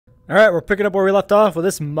Alright, we're picking up where we left off with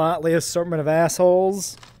this motley assortment of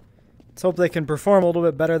assholes. Let's hope they can perform a little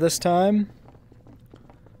bit better this time.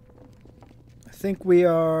 I think we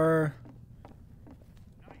are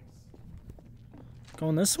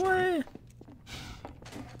going this way?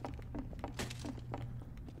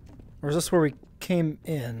 Or is this where we came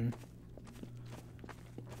in?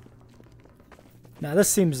 Now this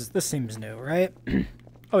seems new, right?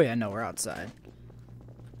 Oh yeah, no, we're outside.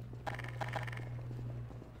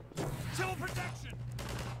 Civil protection.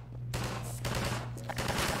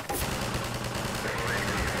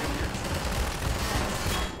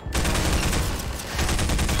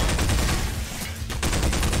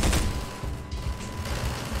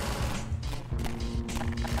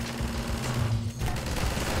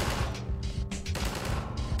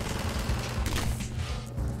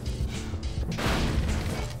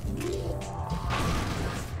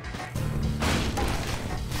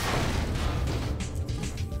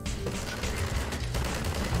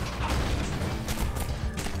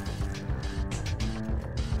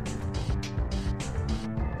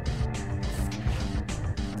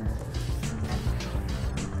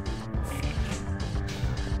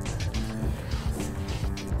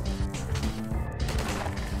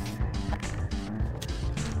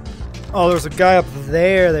 Oh, there's a guy up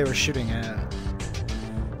there they were shooting at.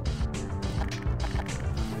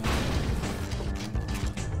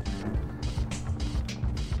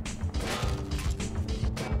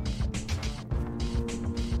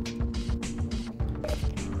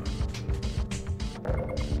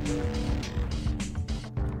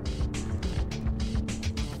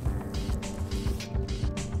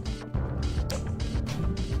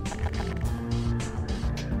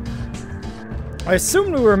 I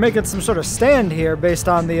assumed we were making some sort of stand here based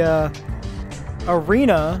on the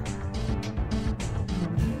arena,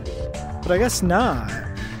 but I guess not.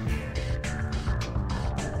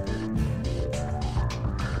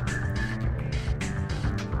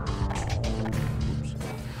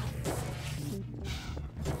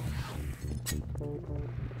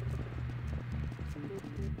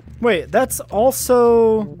 Wait, that's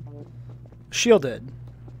also shielded.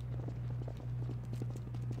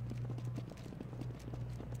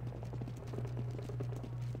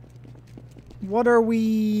 What are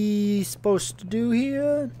we supposed to do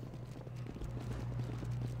here?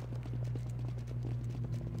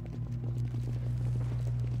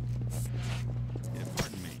 Yeah,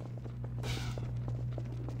 pardon me.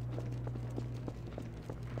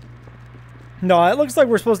 No, it looks like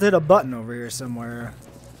we're supposed to hit a button over here somewhere.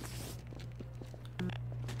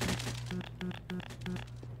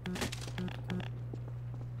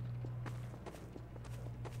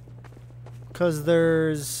 Because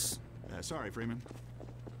there's... Sorry, Freeman.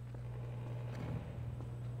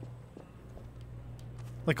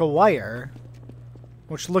 like a wire,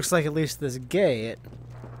 which looks like at least this gate,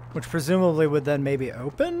 which presumably would then maybe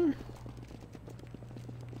open?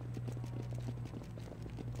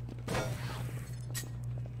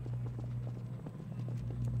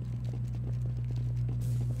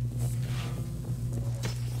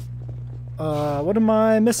 What am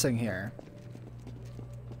I missing here?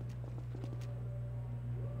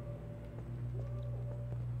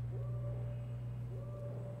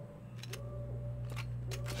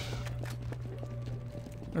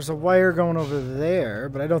 There's a wire going over there,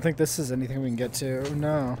 but I don't think this is anything we can get to.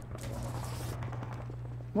 No.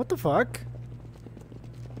 What the fuck?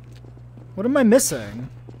 What am I missing?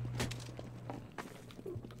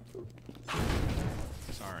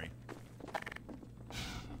 Sorry.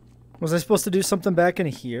 Was I supposed to do something back in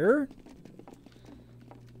here?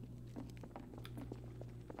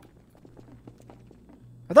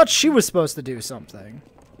 I thought she was supposed to do something.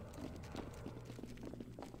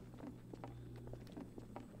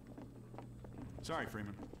 Sorry,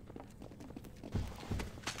 Freeman.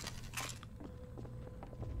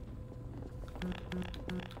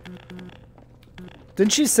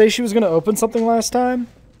 Didn't she say she was going to open something last time?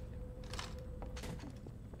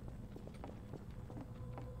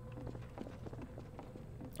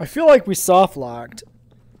 I feel like we soft locked.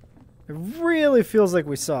 It really feels like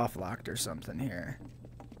we soft locked or something here.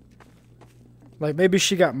 Like maybe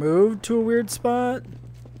she got moved to a weird spot.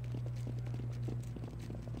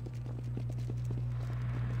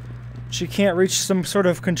 She can't reach some sort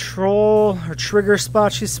of control or trigger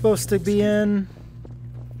spot she's supposed to be in.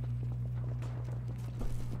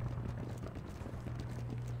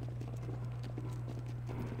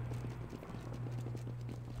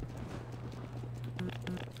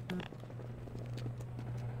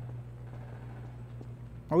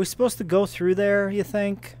 Are we supposed to go through there, you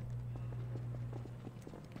think?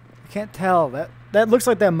 I can't tell. That looks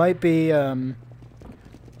like that might be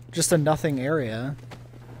just a nothing area.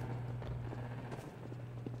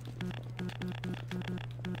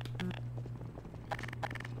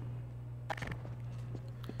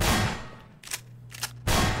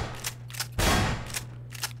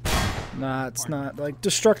 Nah, it's not like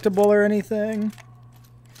destructible or anything.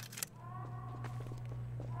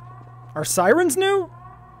 Are sirens new?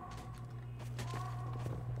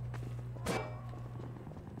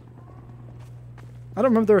 I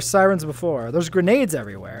don't remember there were sirens before. There's grenades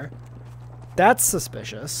everywhere. That's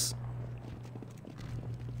suspicious.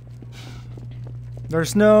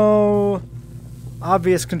 There's no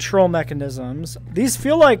obvious control mechanisms. These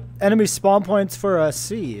feel like enemy spawn points for a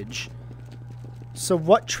siege. So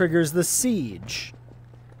what triggers the siege?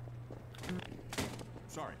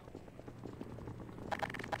 Sorry.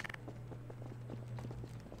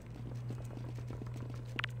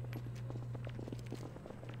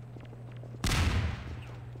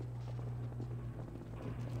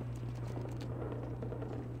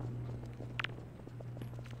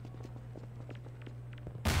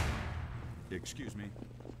 Excuse me.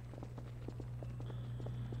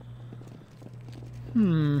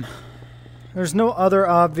 There's no other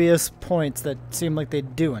obvious points that seem like they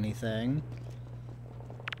do anything.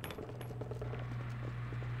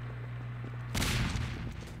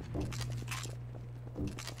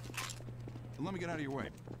 Let me get out of your way.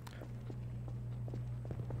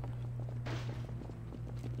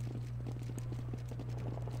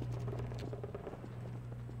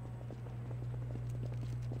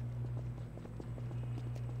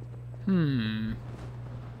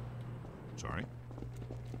 Sorry.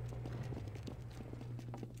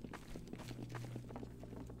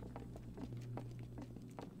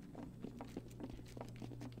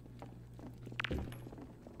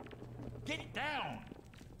 Get down!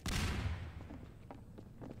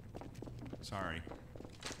 Sorry.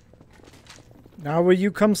 Now will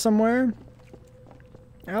you come somewhere?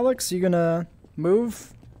 Alex, you gonna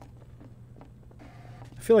move?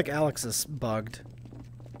 I feel like Alex is bugged.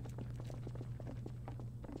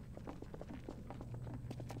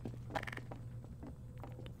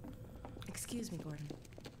 Excuse me, Gordon.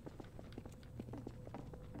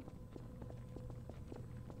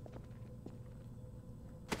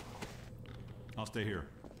 I'll stay here.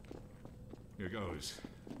 Here goes.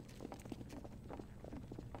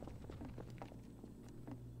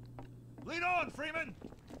 Lead on, Freeman!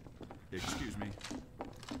 Excuse me.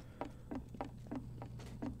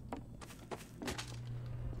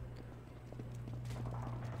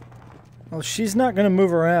 Well, she's not gonna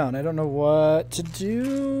move around. I don't know what to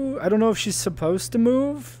do. I don't know if she's supposed to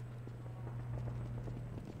move.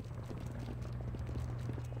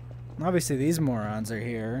 Obviously, these morons are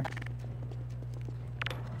here.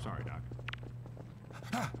 Sorry, Doc.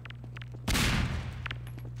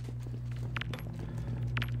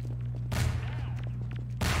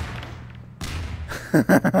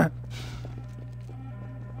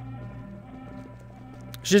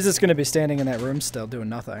 She's just gonna be standing in that room still, doing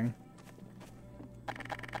nothing.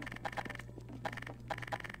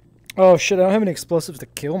 Oh shit, I don't have any explosives to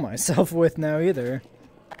kill myself with now either.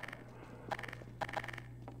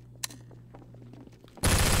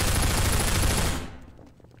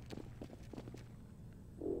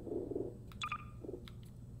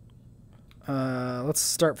 Let's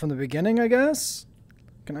start from the beginning, I guess?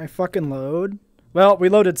 Can I fucking load? Well, we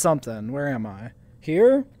loaded something. Where am I?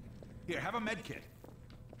 Here? Here, have a med kit.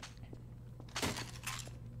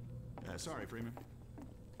 Sorry, Freeman.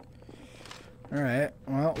 Alright,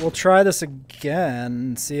 well, we'll try this again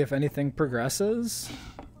and see if anything progresses.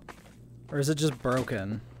 Or is it just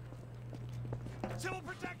broken? Civil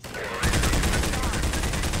protection!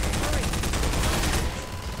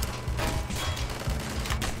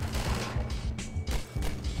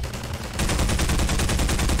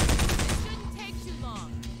 Shouldn't take too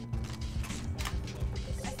long.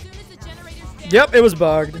 As soon as the generator's down, Yep, it was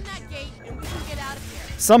bugged. open that gate and we can get out of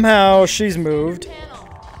here. Somehow she's moved. Panel.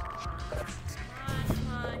 Come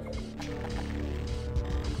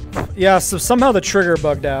on. Yeah, so somehow the trigger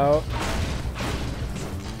bugged out.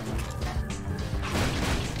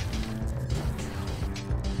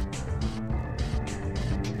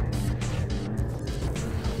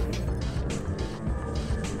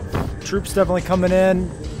 Troops definitely coming in.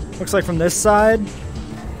 Looks like from this side.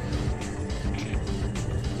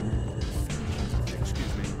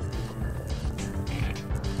 Excuse me.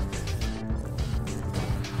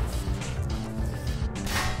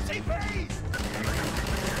 CP!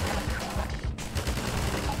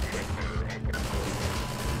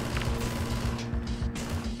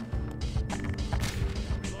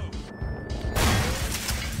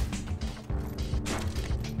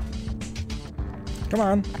 Come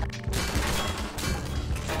on.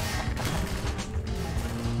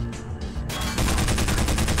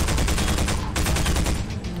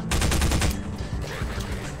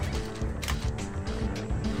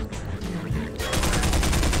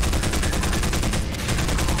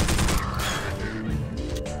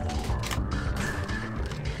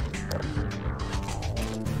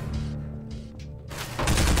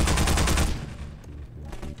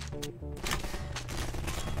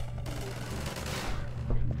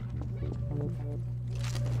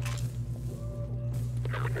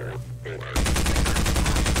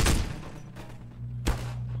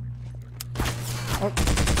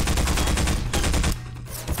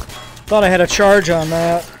 Thought I had a charge on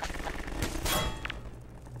that.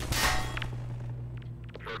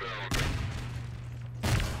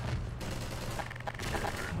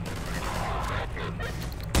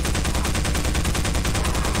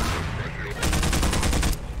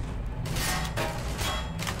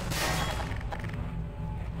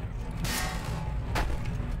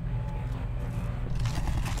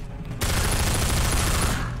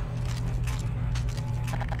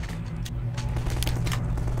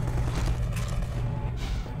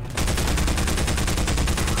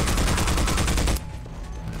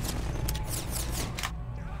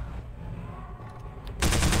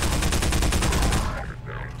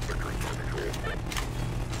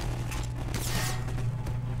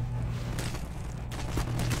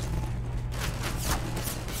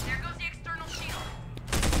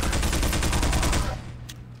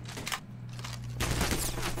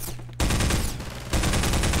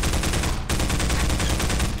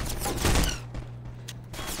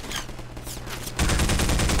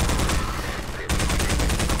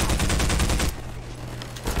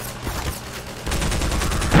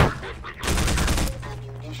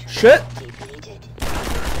 Shit!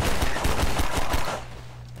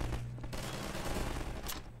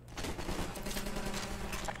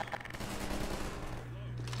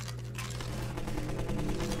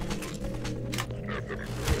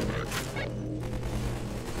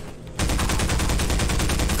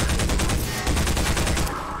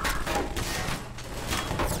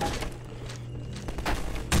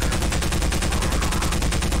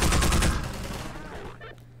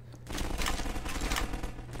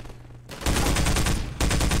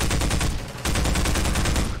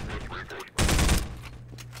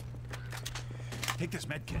 Take this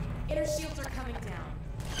med kit. Inner shields are coming down.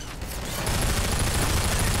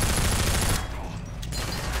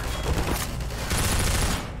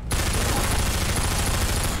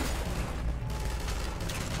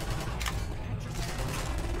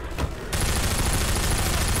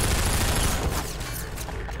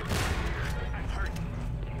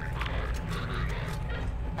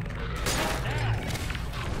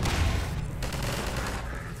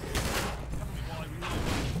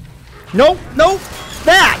 Nope, nope,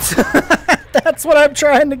 that! That's what I'm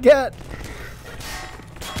trying to get.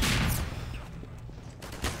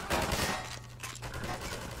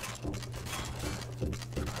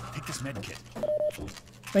 Take this med kit.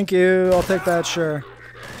 Thank you, I'll take that, sure.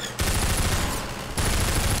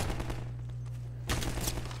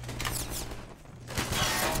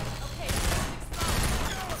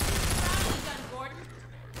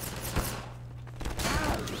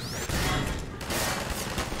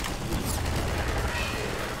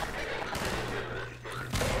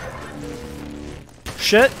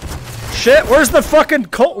 Shit. Shit, where's the fucking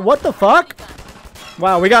core? What the fuck?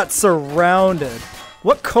 Wow, we got surrounded.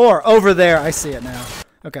 What core? Over there. I see it now.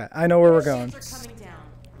 Okay, I know where we're going.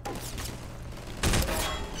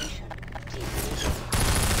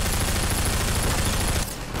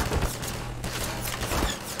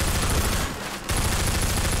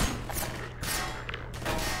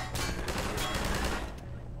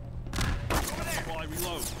 While I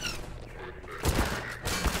reload.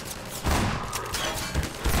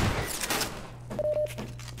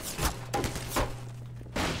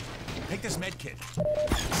 Take this med kit.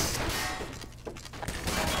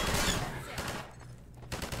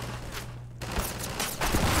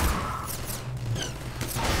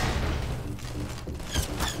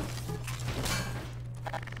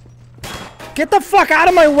 Get the fuck out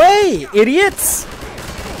of my way, idiots!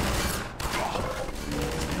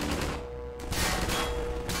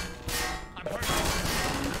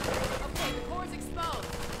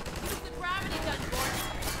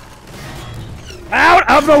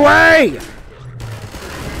 Out of the way!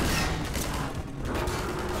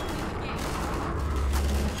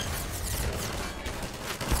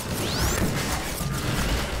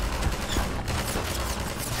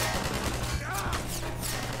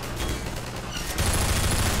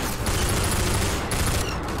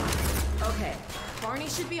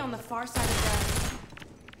 on the far side of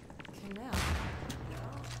the canal.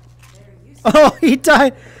 Oh, he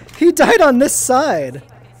died. He died on this side.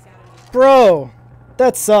 Bro,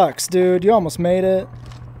 that sucks, dude. You almost made it.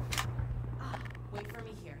 Wait for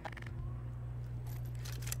me here.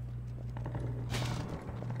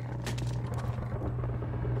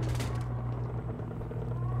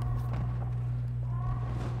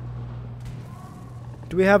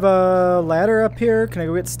 Do we have a ladder up here? Can I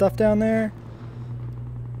go get stuff down there?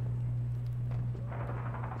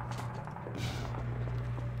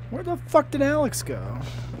 Where the fuck did Alex go?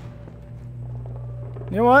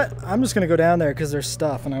 You know what? I'm just gonna go down there because there's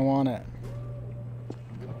stuff and I want it.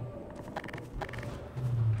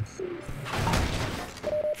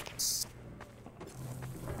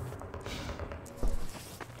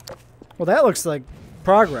 Well, that looks like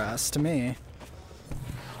progress to me.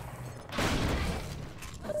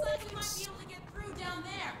 Looks like we might be able to get through down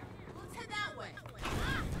there. Let's head that way.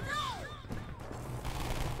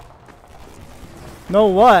 No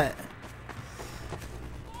what?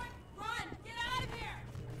 Run! Get out of here!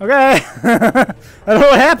 Okay. I don't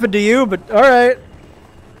know what happened to you, but alright.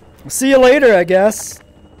 I'll see you later, I guess.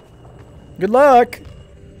 Good luck.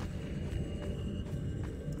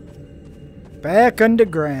 Back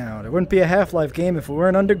underground. It wouldn't be a Half-Life game if we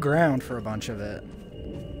weren't underground for a bunch of it.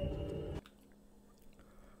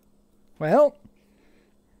 Well.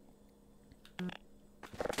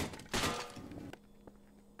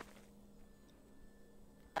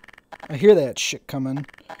 I hear that shit coming.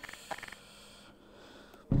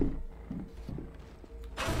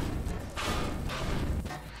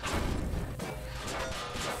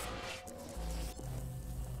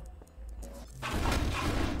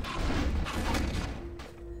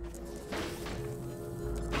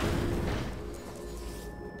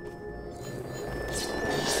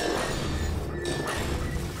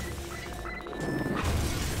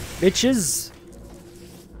 Bitches.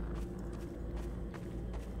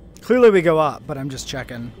 Clearly we go up, but I'm just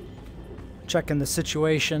checking. Checking the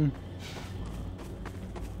situation.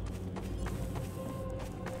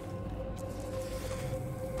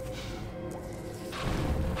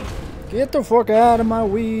 Get the fuck out of my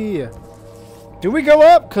way. Do we go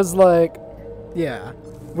up? Cause like, yeah,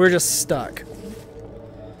 we're just stuck.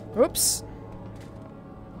 Oops.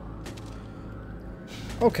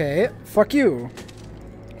 Okay, fuck you.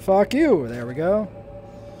 Fuck you. There we go.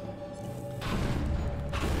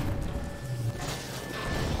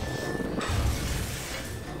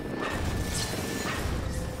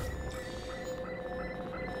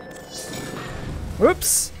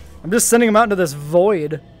 Oops. I'm just sending him out into this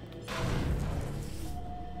void.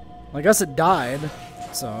 I guess it died,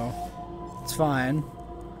 so it's fine.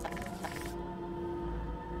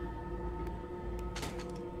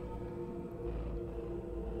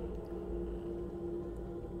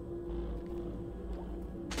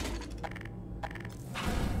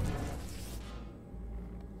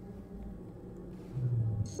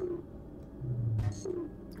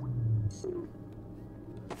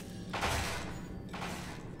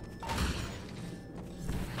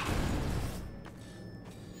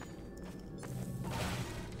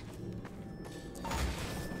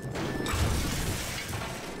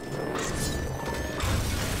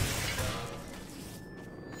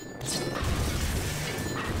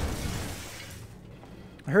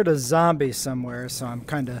 I heard a zombie somewhere, so I'm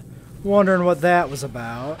kind of wondering what that was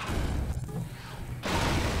about.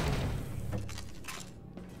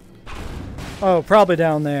 Oh, probably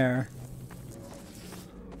down there.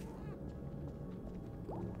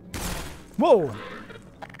 Whoa!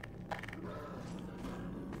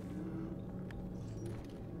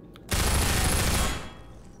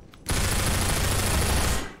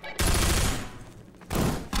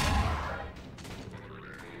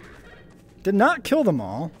 Did not kill them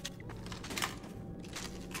all.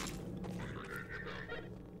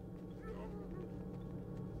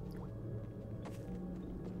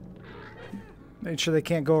 Make sure they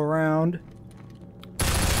can't go around.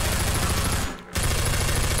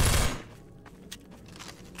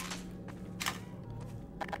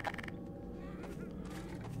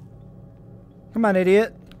 Come on,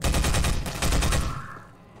 idiot.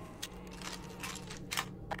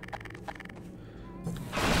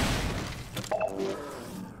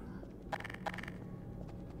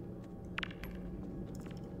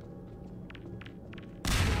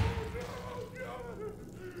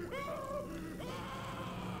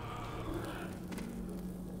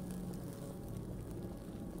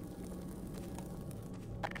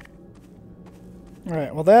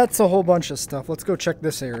 Alright, well that's a whole bunch of stuff. Let's go check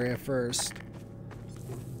this area first.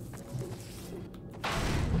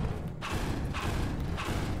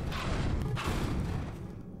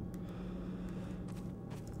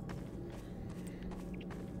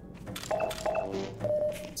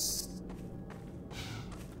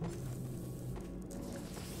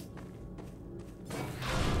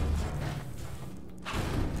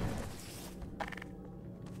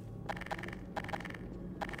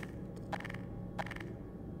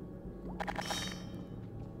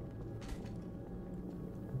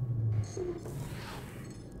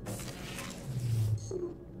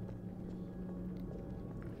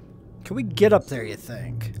 Can we get up there, you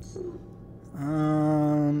think?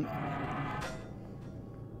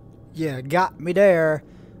 Yeah, got me there.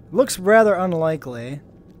 Looks rather unlikely.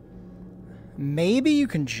 Maybe you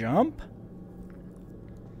can jump?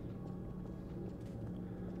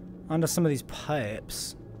 Onto some of these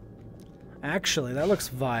pipes. Actually, that looks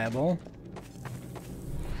viable.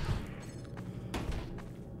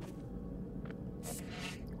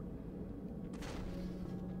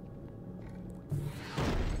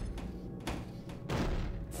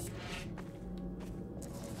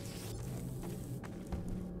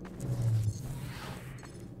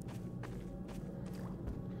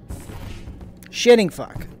 Shitting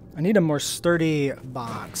fuck. I need a more sturdy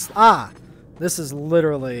box. Ah! This is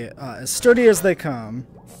literally as sturdy as they come.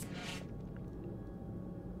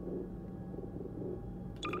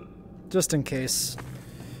 Just in case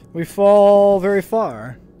we fall very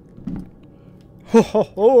far. Ho ho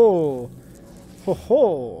ho! Ho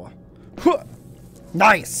ho! Huh.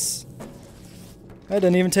 Nice! That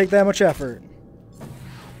didn't even take that much effort.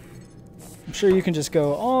 I'm sure you can just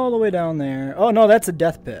go all the way down there. Oh no, that's a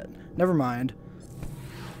death pit. Never mind.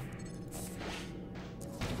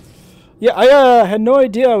 Yeah, I had no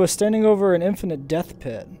idea I was standing over an infinite death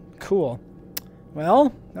pit. Cool.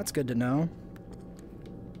 Well, that's good to know.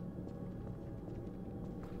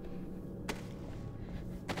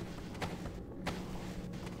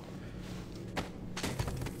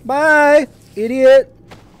 Bye, idiot.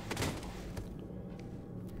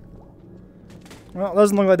 Well, it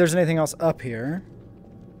doesn't look like there's anything else up here.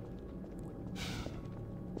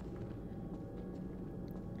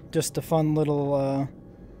 Just a fun little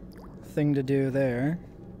thing to do there.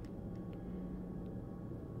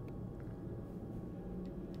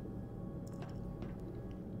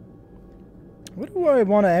 What do I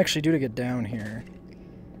want to actually do to get down here?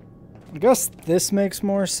 I guess this makes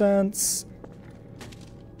more sense.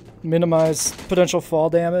 Minimize potential fall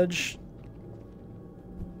damage.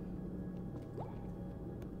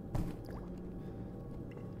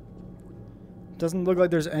 Doesn't look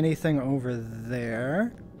like there's anything over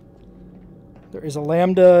there. There is a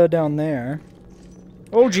lambda down there.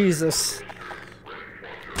 Oh, Jesus.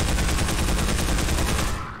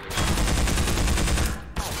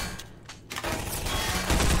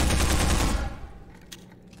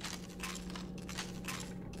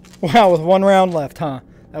 Wow, with one round left, huh?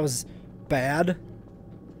 That was bad.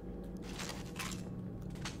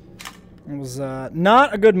 It was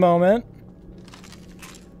not a good moment.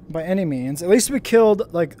 By any means. At least we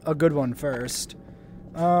killed, like, a good one first.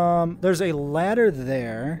 There's a ladder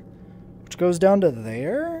there, which goes down to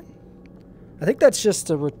there. I think that's just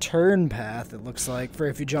a return path, it looks like, for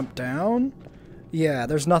if you jump down. Yeah,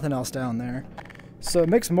 there's nothing else down there. So it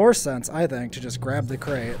makes more sense, I think, to just grab the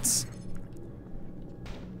crates.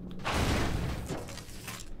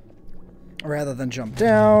 Rather than jump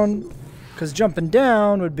down, because jumping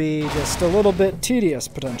down would be just a little bit tedious,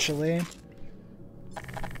 potentially.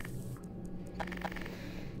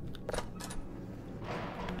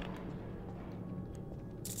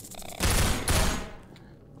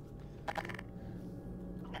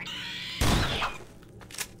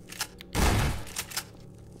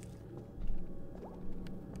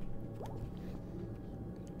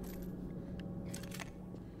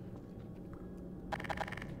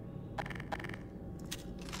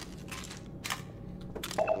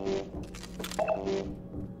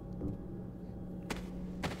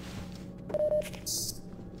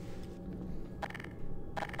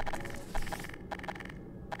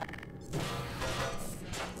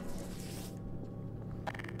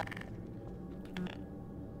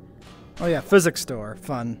 Oh yeah, physics store.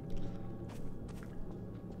 Fun.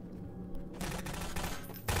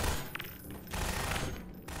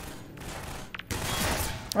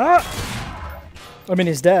 Ah! I mean,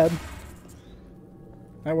 he's dead.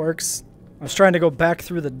 That works. I was trying to go back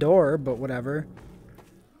through the door, but whatever.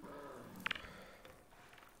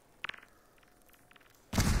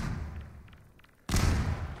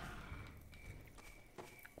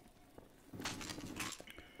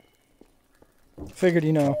 Figured,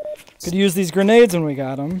 you know, could use these grenades when we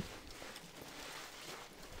got them.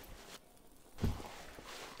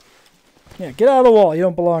 Yeah, get out of the wall. You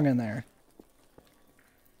don't belong in there.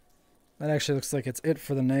 That actually looks like it's it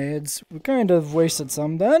for the nades. We kind of wasted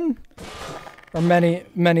some then. Or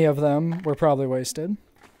many of them were probably wasted.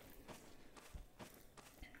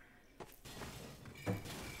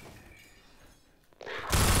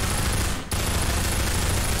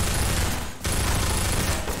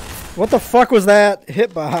 What the fuck was that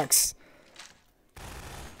hitbox?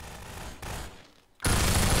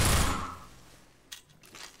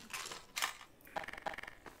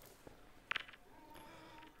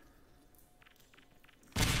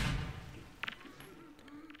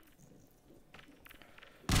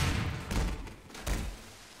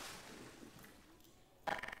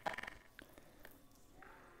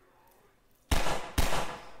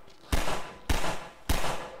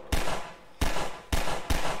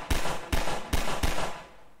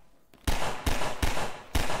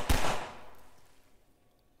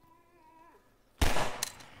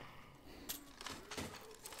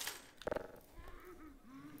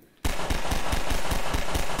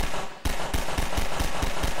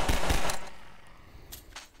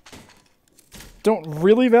 Don't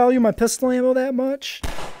really value my pistol ammo that much.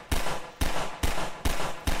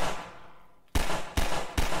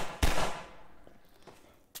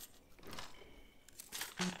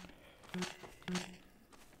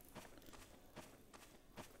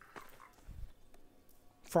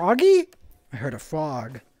 Froggy? I heard a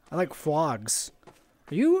frog. I like frogs.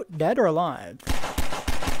 Are you dead or alive?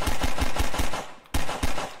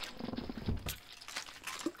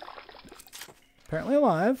 Apparently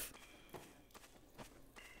alive.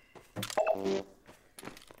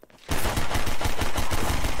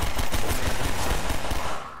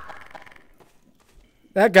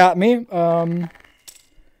 That got me. Not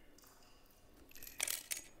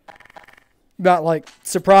like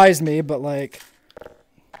surprised me, but like that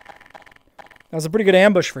was a pretty good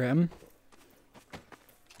ambush for him.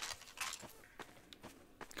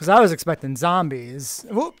 Because I was expecting zombies.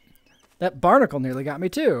 Whoop! That barnacle nearly got me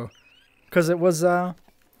too. Because it was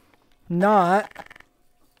not.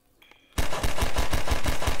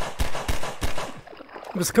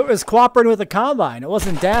 It was cooperating with the Combine. It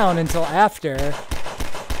wasn't down until after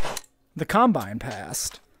the Combine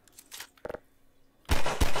passed.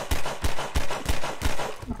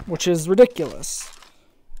 Which is ridiculous.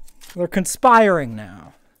 They're conspiring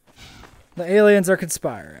now. The aliens are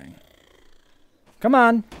conspiring. Come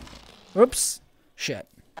on. Oops. Shit.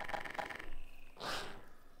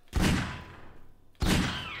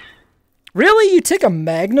 Really? You take a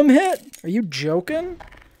magnum hit? Are you joking?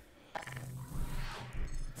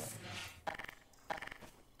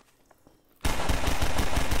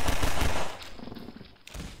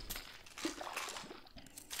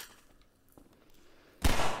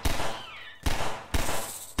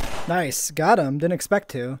 Nice. Got him. Didn't expect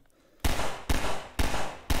to.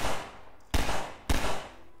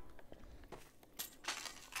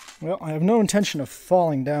 Well, I have no intention of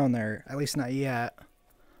falling down there. At least not yet.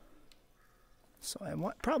 So I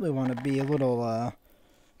probably want to be a little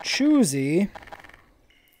choosy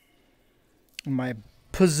in my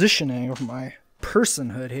positioning of my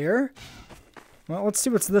personhood here. Well, let's see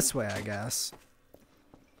what's this way, I guess.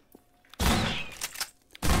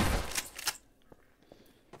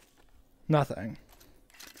 Nothing.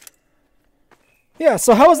 Yeah,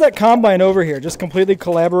 so how is that Combine over here? Just completely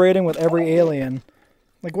collaborating with every alien.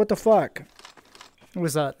 Like, what the fuck? There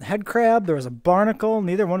was a head crab, there was a barnacle,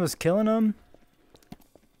 neither one was killing them.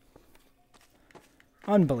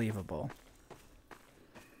 Unbelievable.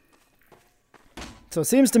 So it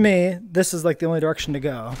seems to me this is like the only direction to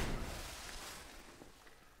go.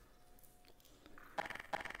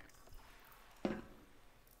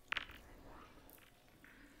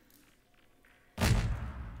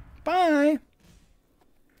 Bye.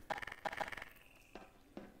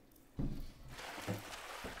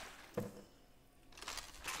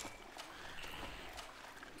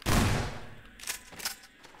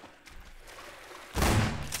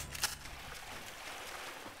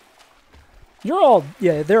 You're all,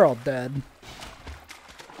 yeah, they're all dead.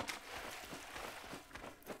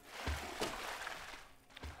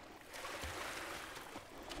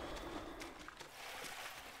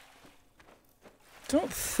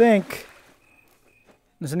 Don't think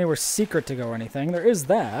there's anywhere secret to go or anything. There is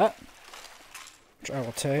that, which I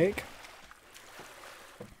will take.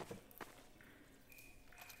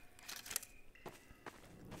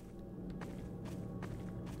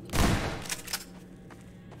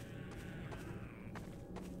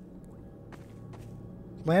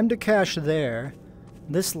 Lambda cache there.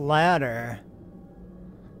 This ladder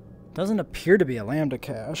doesn't appear to be a lambda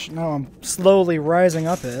cache. Now I'm slowly rising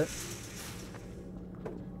up it.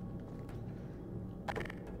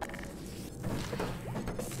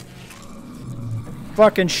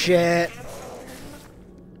 Fucking shit.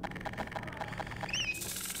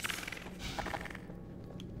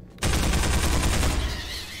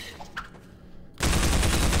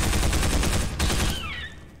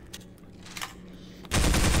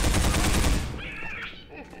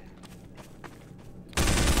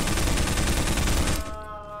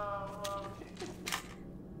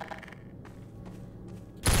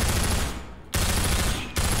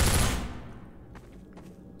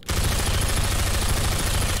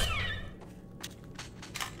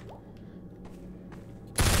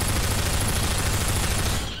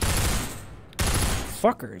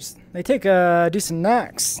 fuckers. They take decent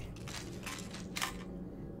knocks.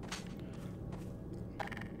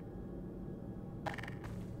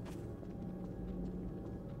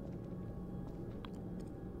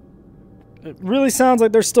 It really sounds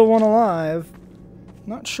like there's still one alive.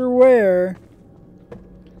 Not sure where.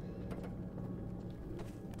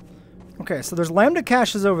 Okay, so there's lambda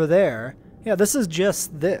caches over there. Yeah, this is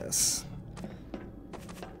just this.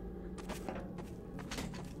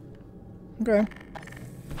 Okay.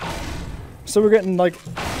 So we're getting, like,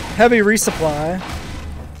 heavy resupply.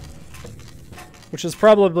 Which is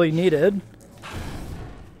probably needed.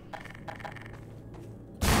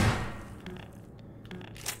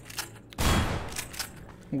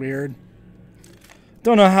 Weird.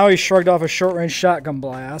 Don't know how he shrugged off a short-range shotgun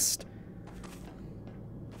blast.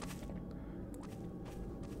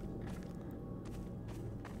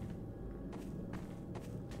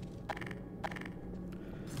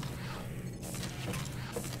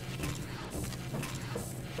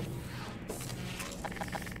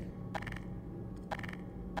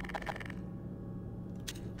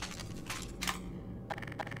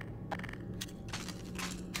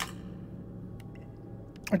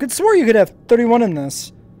 I could swear you could have 31 in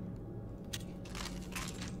this.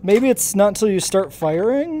 Maybe it's not until you start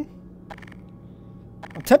firing?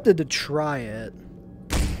 I'm tempted to try it.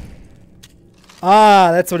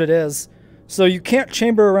 Ah, that's what it is. So you can't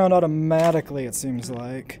chamber around automatically, it seems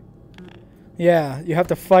like. Yeah, you have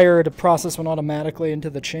to fire to process one automatically into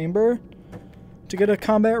the chamber to get a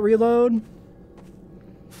combat reload.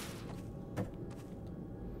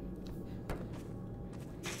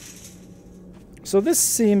 So this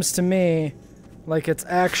seems to me like it's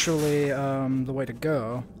actually the way to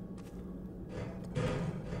go.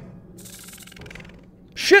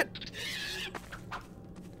 Shit!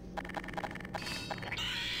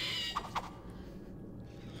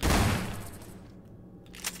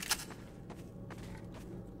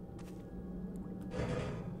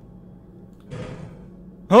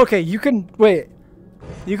 Okay, you can... Wait.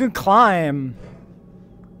 You can climb.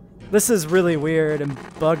 This is really weird and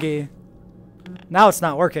buggy. Now it's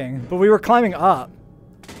not working, but we were climbing up.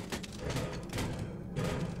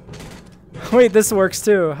 Wait, this works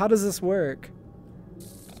too. How does this work?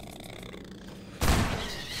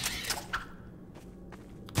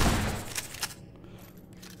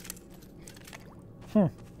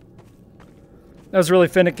 That was really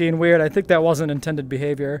finicky and weird. I think that wasn't intended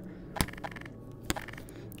behavior.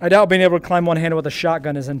 I doubt being able to climb one-handed with a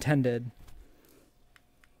shotgun is intended.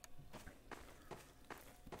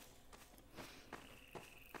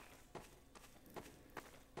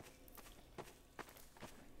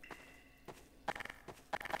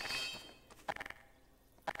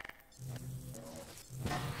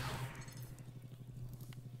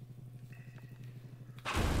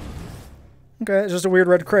 Okay, it's just a weird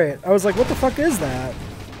red crate. I was like, what the fuck is that?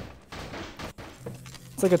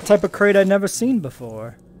 It's like a type of crate I'd never seen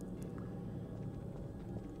before.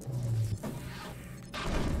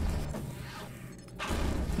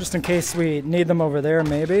 Just in case we need them over there,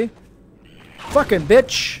 maybe. Fucking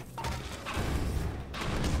bitch!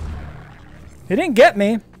 He didn't get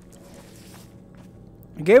me.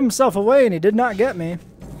 He gave himself away and he did not get me.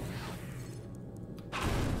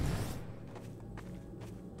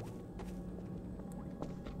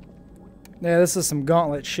 Yeah, this is some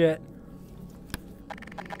gauntlet shit.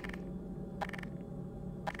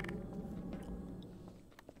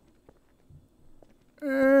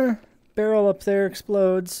 Barrel up there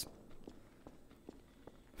explodes.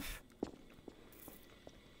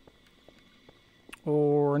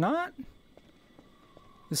 Or not?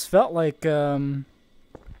 This felt like,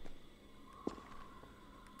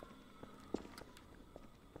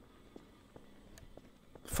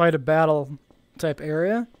 fight a battle type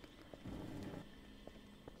area.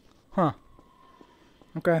 Huh.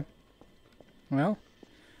 Okay. Well,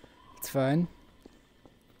 it's fine.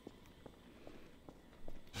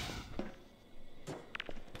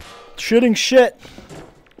 Shooting shit.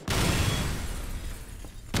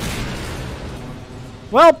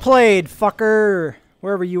 Well played, fucker.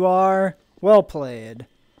 Wherever you are, well played.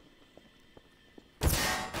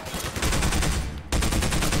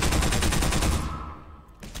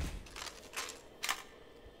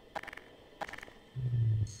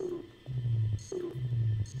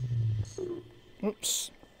 Oops.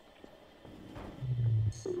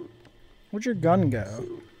 Where'd your gun go?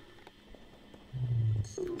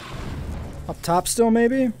 Up top still,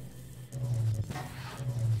 maybe?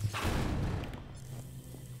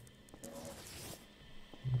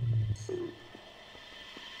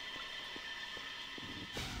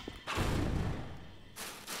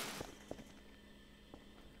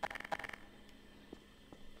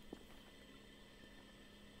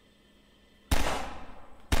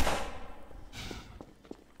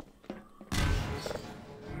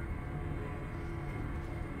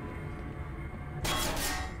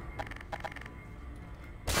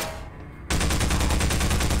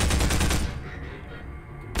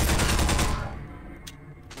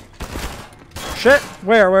 Shit!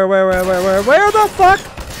 Where the fuck?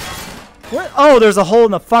 Where? Oh, there's a hole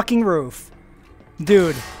in the fucking roof.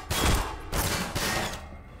 Dude.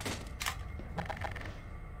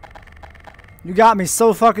 You got me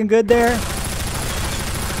so fucking good there.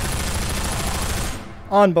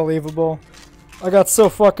 Unbelievable. I got so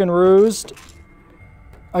fucking rused.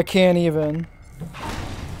 I can't even.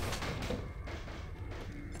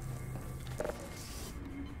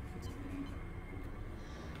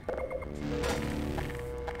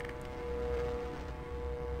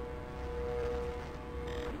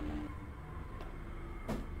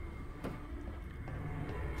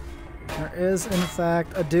 There is, in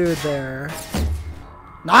fact, a dude there.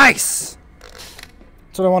 Nice!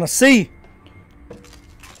 That's what I want to see.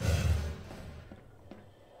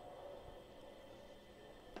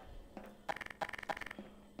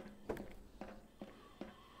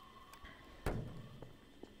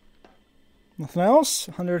 Nothing else?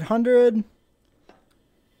 100.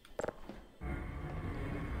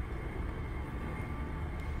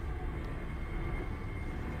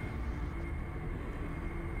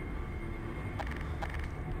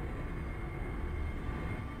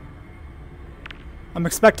 I'm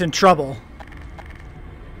expecting trouble.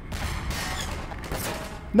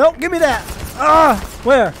 Nope, give me that. Ah,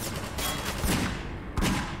 where?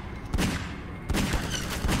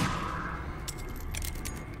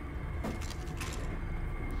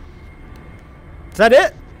 Is that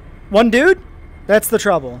it? One dude? That's the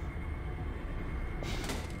trouble.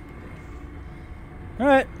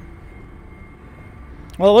 Alright.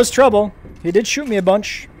 Well, it was trouble. He did shoot me a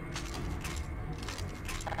bunch.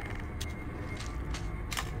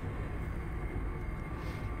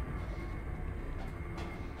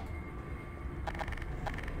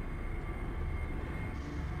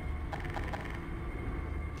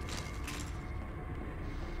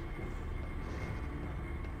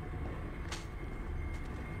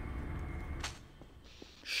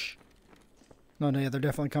 No, yeah, they're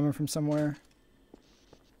definitely coming from somewhere.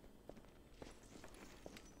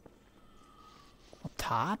 Up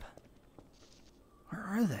top? Where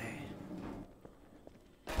are they?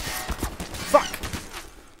 Fuck!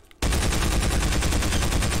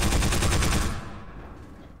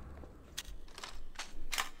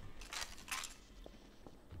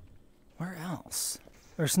 Where else?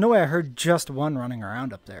 There's no way I heard just one running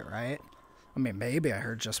around up there, right? I mean, maybe I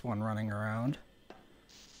heard just one running around.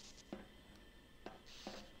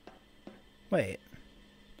 Wait.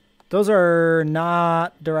 Those are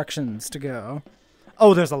not directions to go.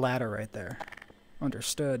 Oh, there's a ladder right there.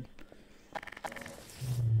 Understood.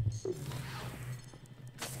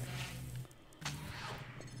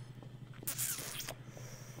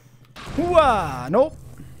 Hooah! Nope.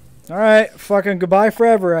 Alright, fucking goodbye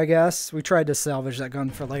forever, I guess. We tried to salvage that gun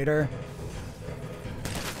for later.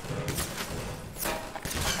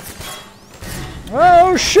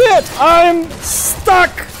 Oh shit! I'm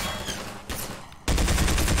stuck!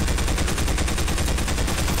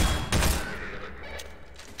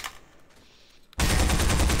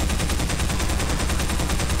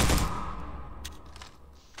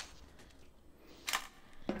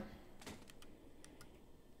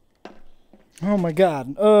 Oh my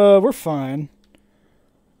god. We're fine.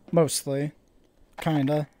 Mostly.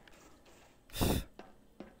 Kinda.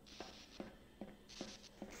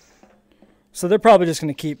 So they're probably just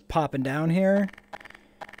gonna keep popping down here.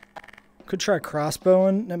 Could try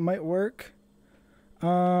crossbowing, that might work.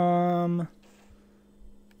 What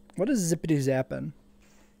is zippity zapping?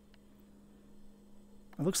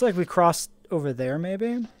 It looks like we crossed over there,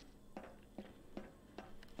 maybe?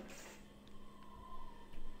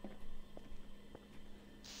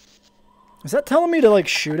 Is that telling me to, like,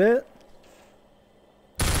 shoot it?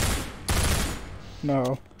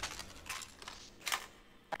 No.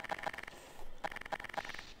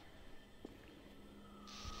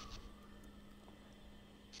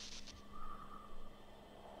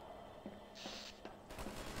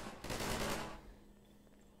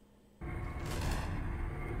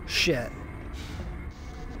 Shit.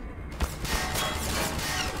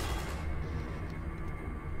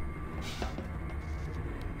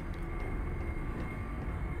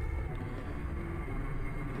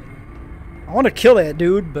 I want to kill that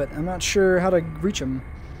dude, but I'm not sure how to reach him.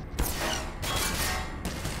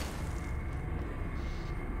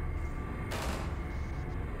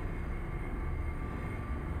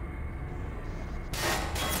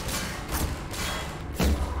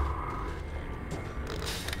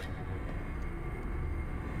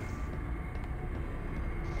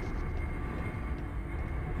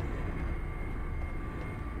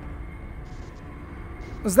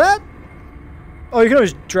 Was that? Oh, you can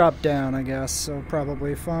always drop down, I guess, so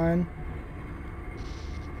probably fine.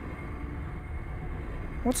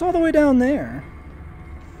 What's all the way down there?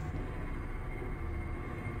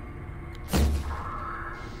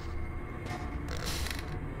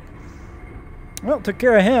 Well, took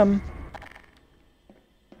care of him.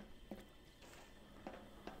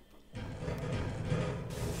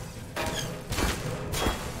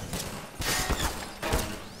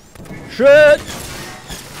 Shit!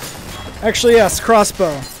 Actually, yes,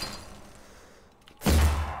 crossbow.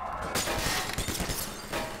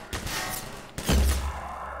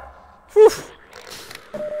 Whew.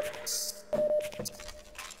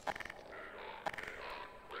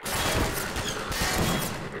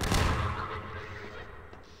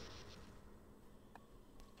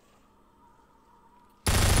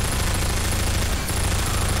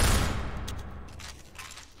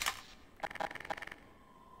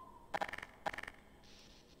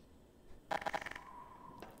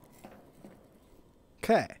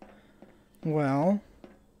 Okay. Well.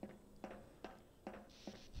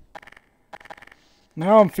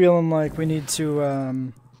 Now I'm feeling like we need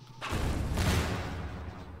to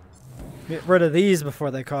get rid of these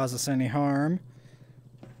before they cause us any harm.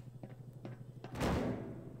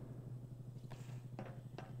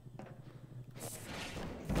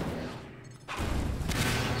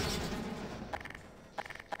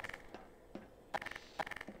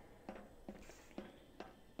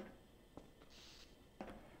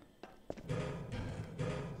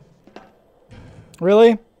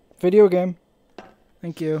 Really? Video game.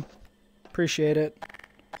 Thank you. Appreciate it.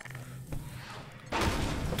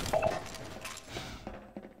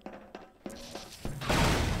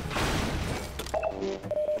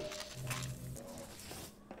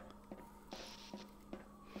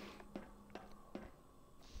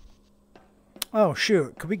 Oh,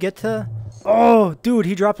 shoot. Could we get to... Oh, dude,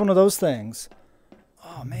 he dropped one of those things.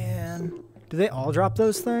 Oh, man. Do they all drop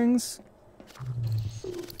those things?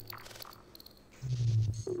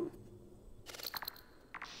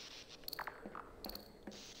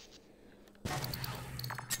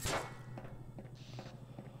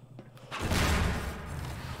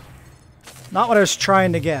 Not what I was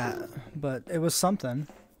trying to get, but it was something.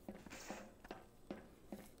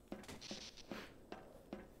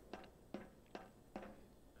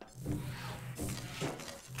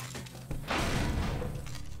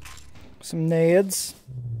 Some nades.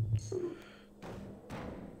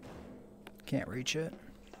 Can't reach it.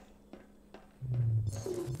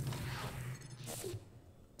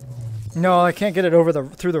 No, I can't get it over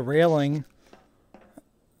through the railing.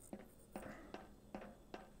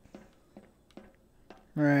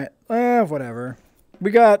 Alright, whatever.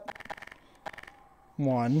 We got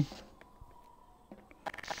one.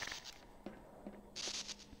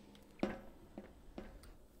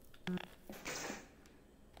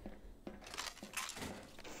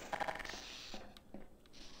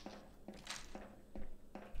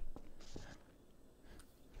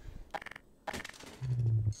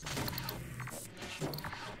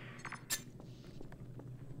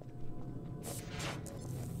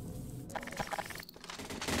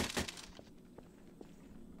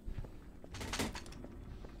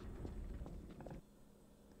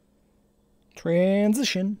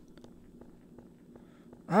 Transition.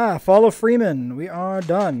 Ah, follow Freeman. We are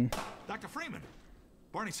done. Dr. Freeman,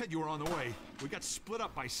 Barney said you were on the way. We got split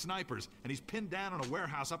up by snipers, and he's pinned down in a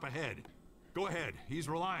warehouse up ahead. Go ahead. He's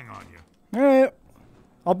relying on you. All right.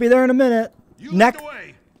 I'll be there in a minute. You lead the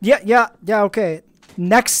way. Yeah, okay.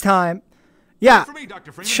 Next time. Yeah. Wait for me,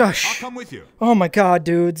 Dr. Freeman. Shush. I'll come with you. Oh my god,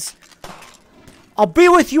 dudes. I'll be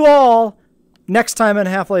with you all next time in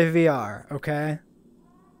Half-Life VR, okay?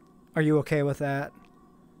 Are you okay with that?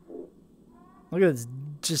 Look at this,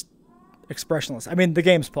 just expressionless. I mean, the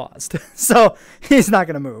game's paused, so he's not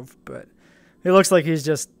going to move, but it looks like he's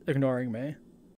just ignoring me.